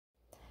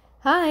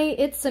Hi,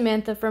 it's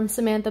Samantha from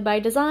Samantha by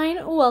Design.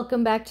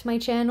 Welcome back to my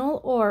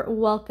channel, or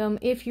welcome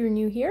if you're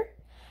new here.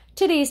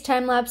 Today's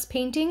time-lapse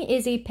painting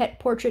is a pet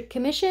portrait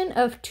commission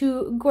of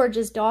two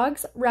gorgeous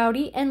dogs,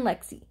 Rowdy and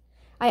Lexi.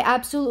 I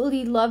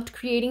absolutely loved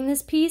creating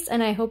this piece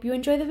and I hope you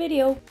enjoy the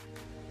video.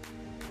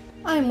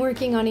 I'm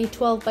working on a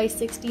 12 by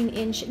 16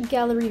 inch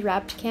gallery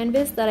wrapped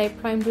canvas that I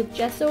primed with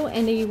gesso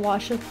and a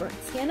wash of burnt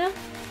sienna.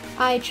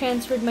 I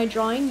transferred my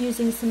drawing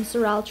using some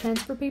Surreal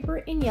transfer paper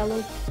in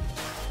yellow.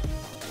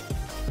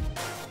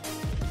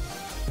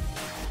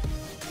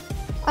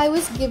 I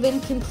was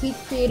given complete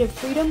creative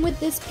freedom with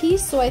this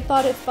piece, so I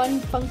thought a fun,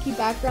 funky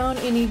background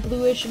in a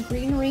bluish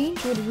green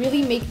range would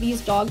really make these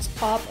dogs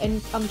pop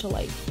and come to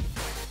life.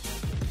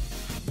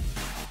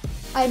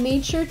 I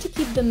made sure to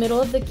keep the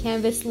middle of the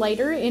canvas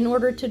lighter in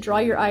order to draw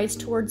your eyes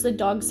towards the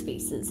dogs'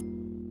 faces.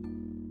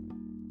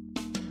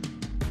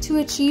 To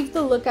achieve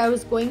the look I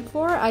was going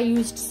for, I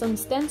used some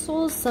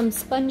stencils, some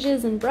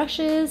sponges and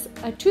brushes,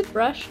 a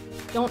toothbrush,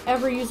 don't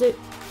ever use it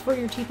for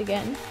your teeth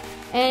again,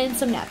 and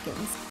some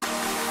napkins.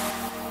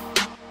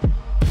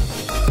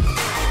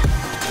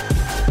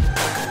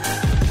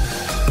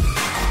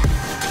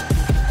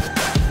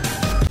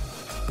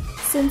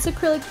 Since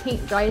acrylic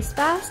paint dries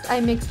fast,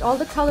 I mixed all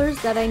the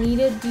colors that I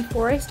needed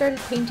before I started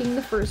painting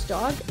the first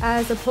dog,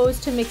 as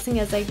opposed to mixing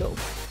as I go.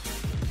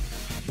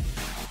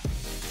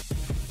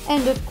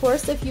 And of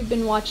course, if you've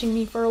been watching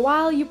me for a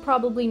while, you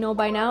probably know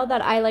by now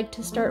that I like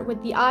to start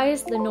with the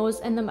eyes, the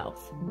nose, and the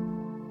mouth.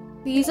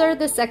 These are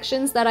the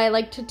sections that I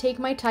like to take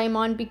my time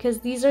on because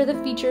these are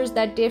the features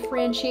that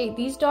differentiate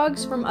these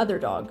dogs from other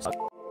dogs.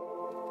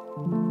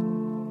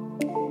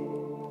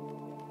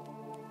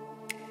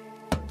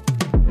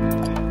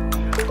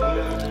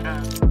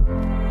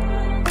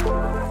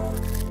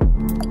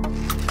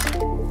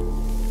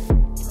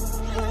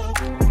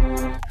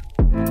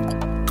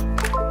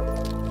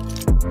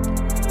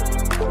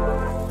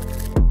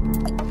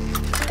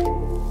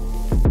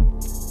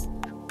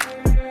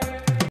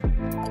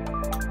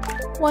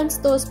 Once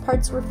those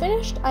parts were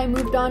finished, I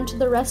moved on to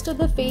the rest of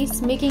the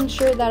face, making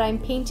sure that I'm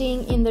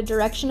painting in the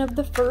direction of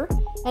the fur,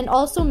 and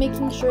also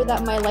making sure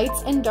that my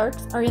lights and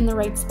darks are in the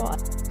right spot.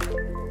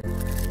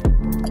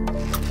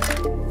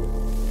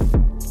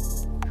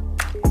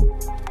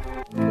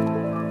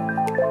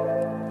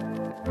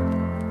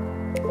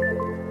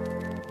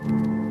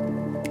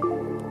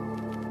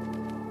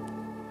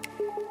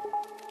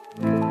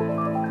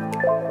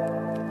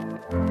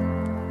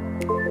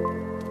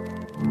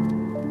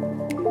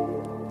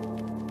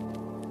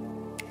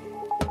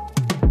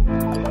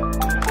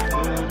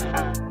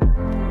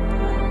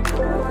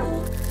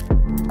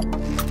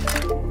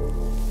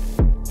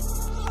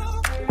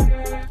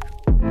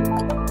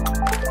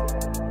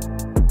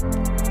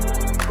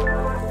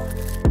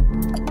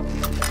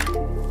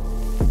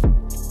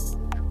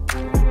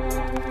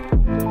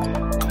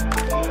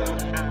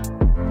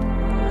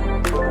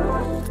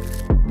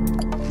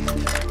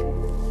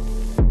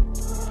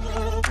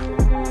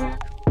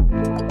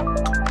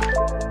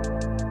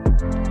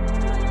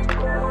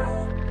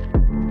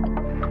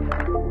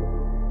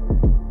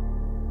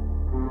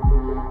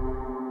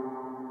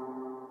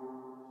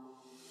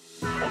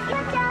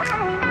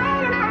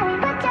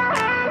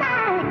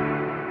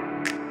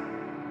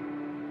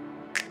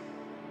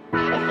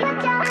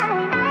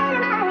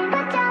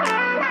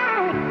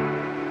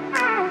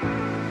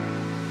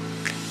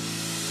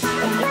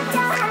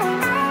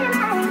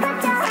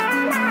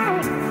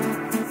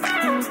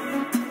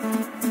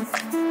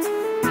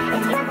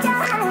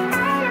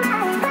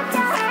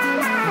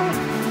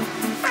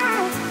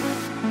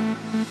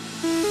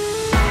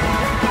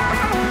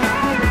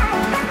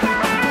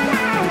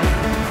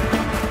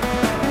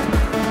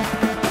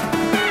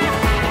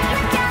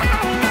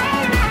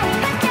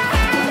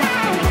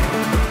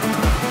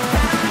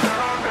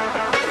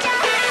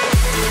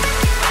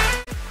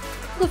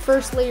 The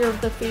first layer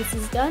of the face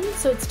is done,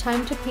 so it's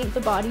time to paint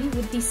the body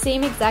with the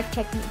same exact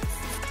techniques.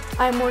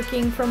 I'm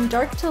working from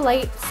dark to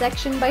light,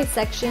 section by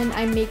section.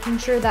 I'm making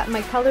sure that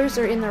my colors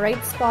are in the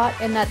right spot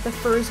and that the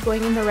fur is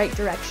going in the right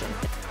direction.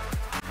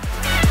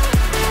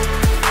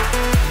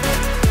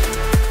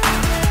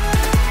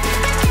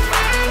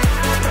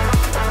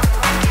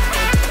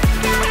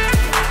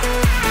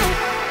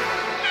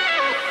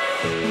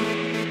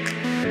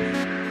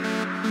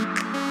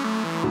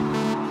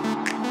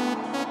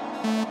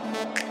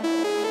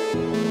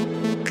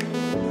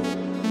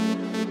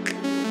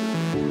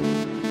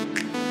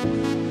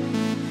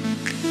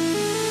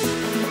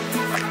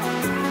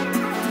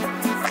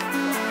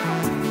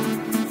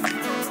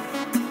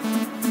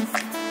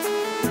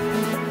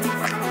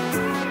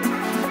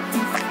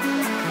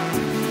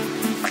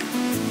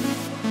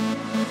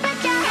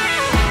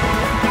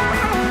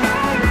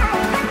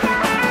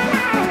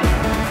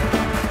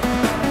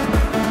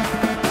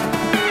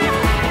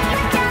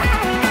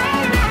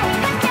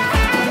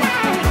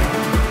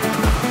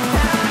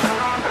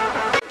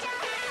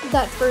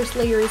 That first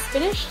layer is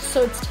finished,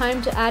 so it's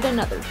time to add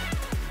another.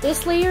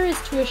 This layer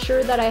is to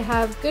assure that I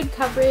have good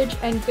coverage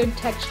and good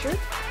texture.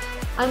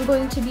 I'm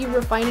going to be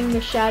refining the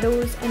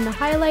shadows and the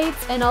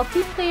highlights, and I'll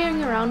keep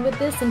playing around with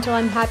this until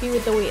I'm happy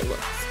with the way it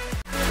looks.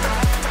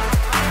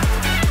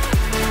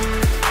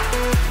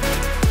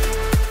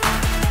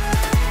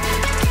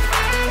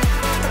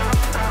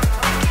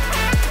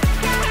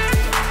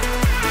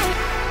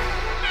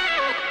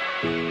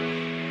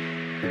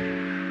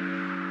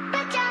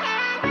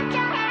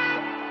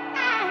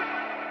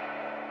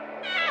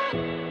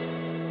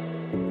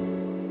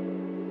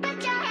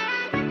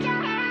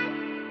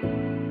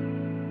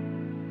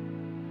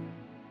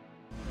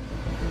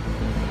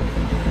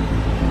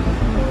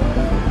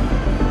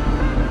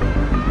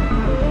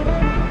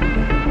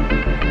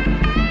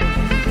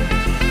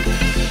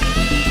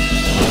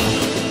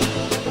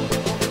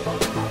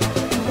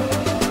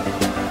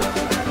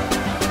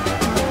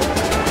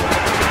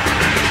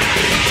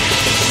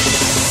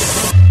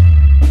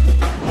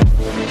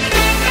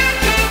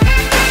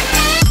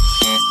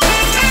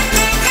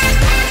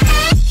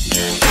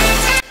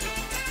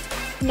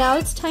 Now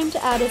it's time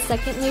to add a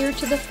second layer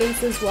to the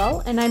face as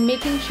well, and I'm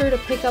making sure to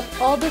pick up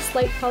all the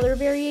slight color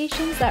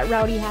variations that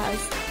Rowdy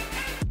has.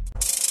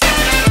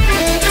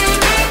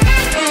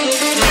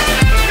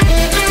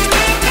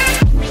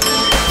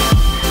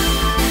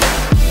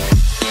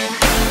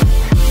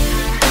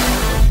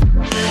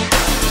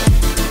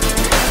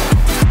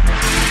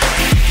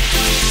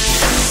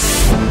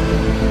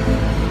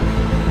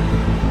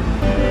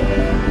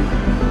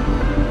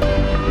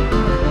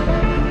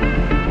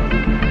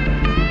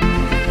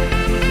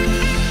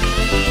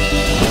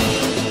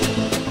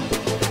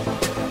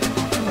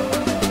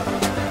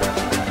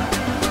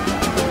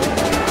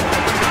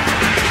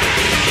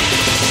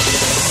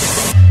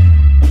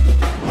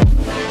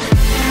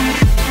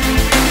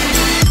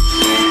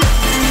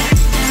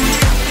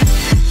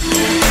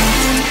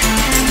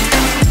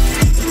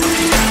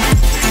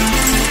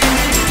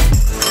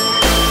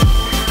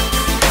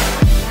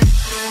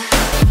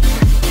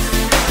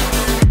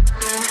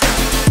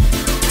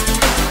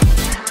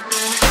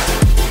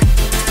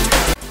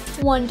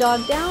 One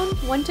dog down,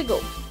 one to go.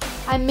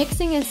 I'm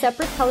mixing a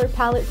separate color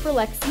palette for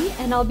Lexi,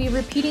 and I'll be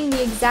repeating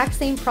the exact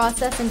same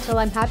process until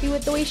I'm happy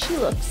with the way she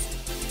looks.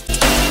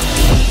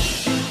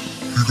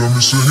 You got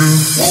me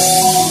singing.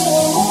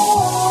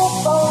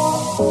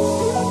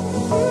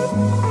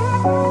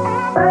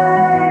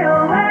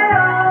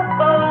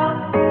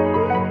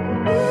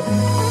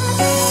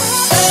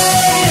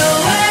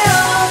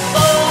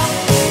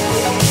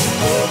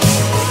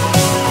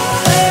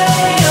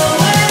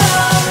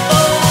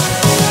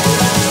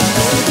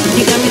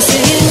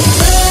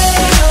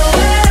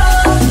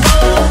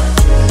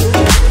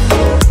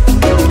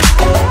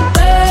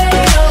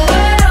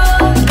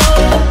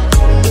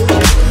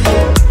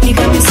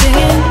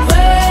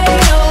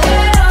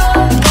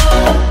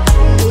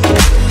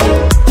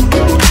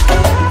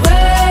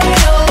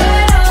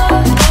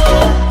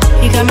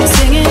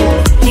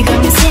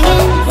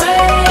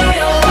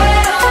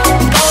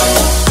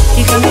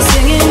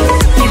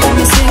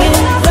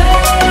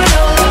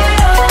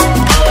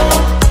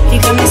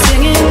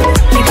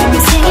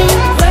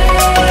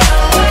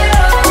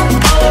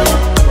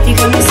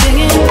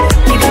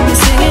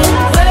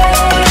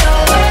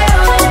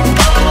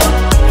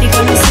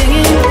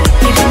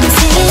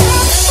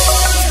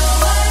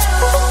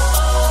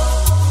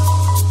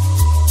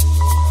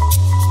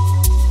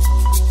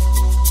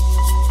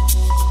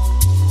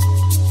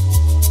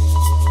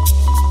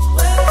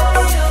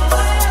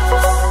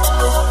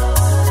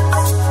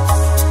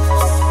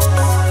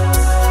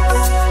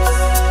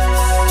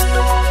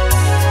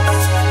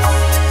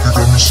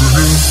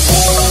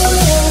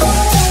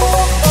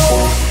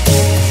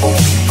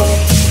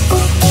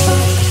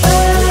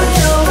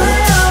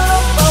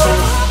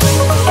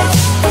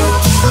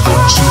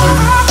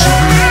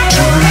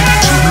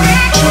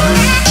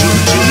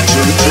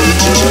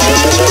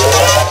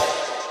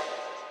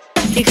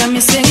 You got me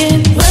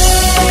singing.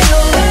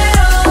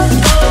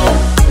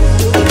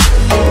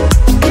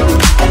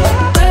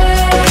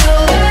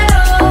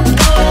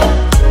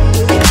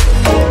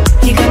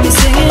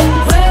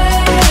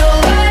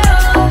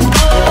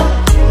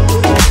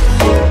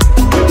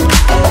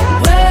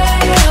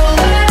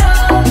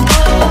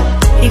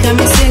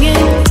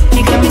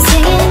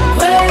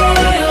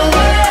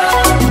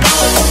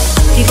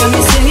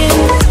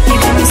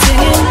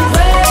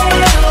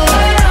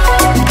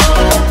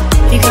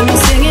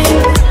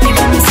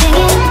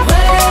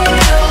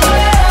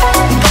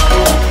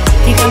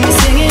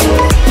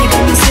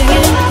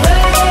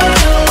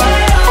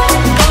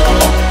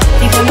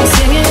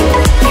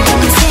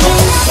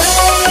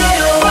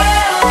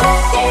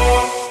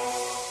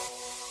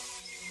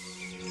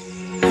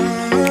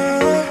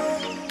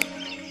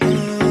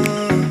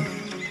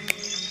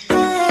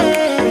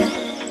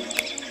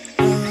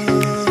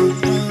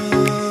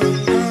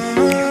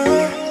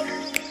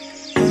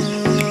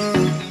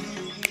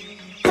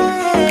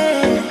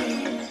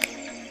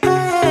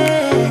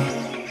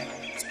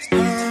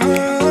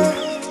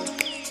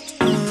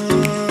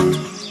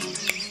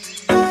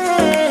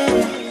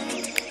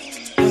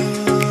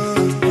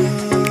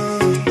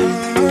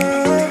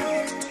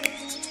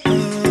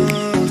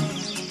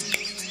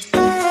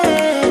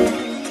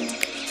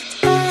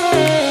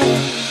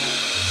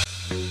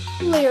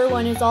 Layer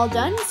 1 is all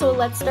done, so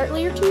let's start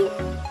layer 2.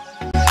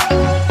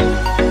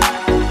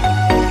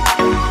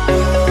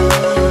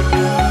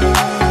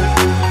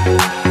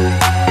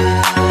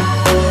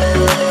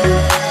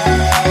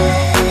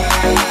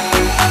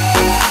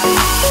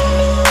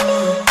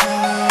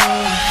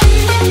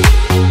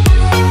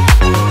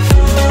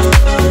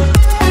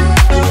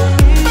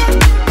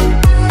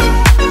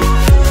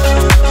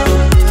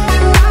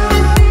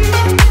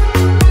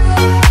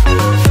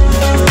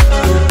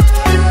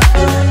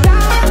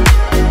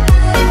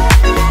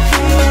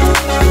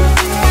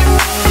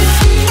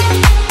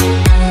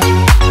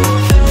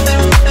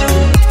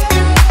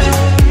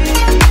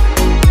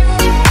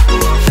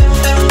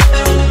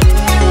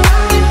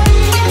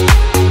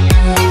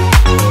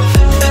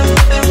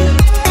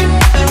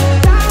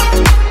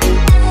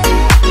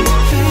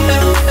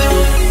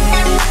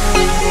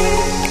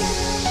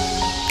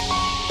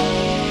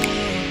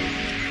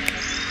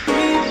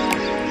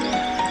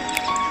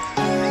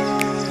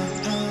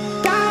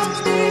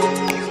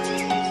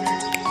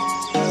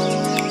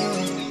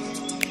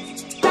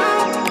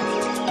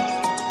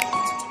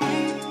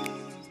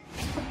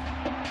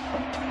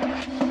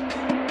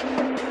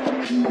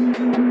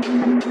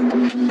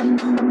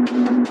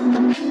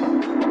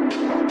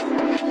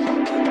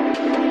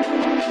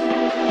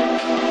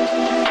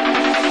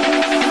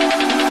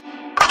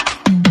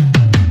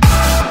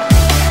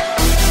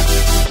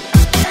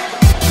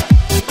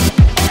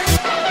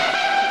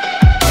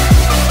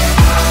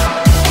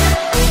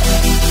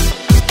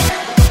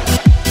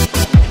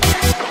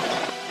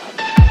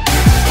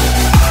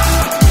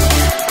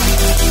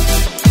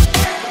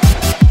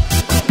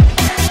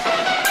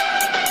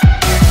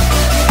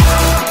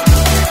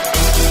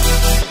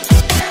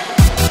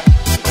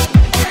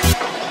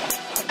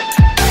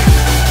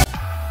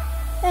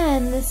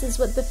 This is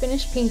what the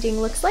finished painting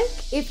looks like.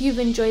 If you've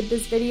enjoyed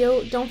this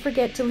video, don't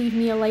forget to leave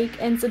me a like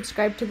and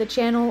subscribe to the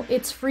channel.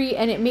 It's free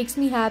and it makes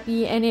me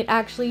happy, and it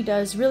actually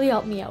does really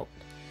help me out.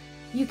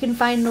 You can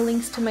find the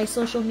links to my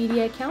social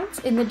media accounts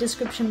in the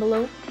description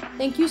below.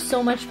 Thank you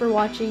so much for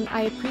watching.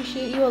 I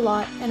appreciate you a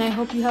lot, and I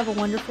hope you have a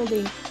wonderful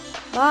day.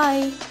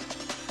 Bye!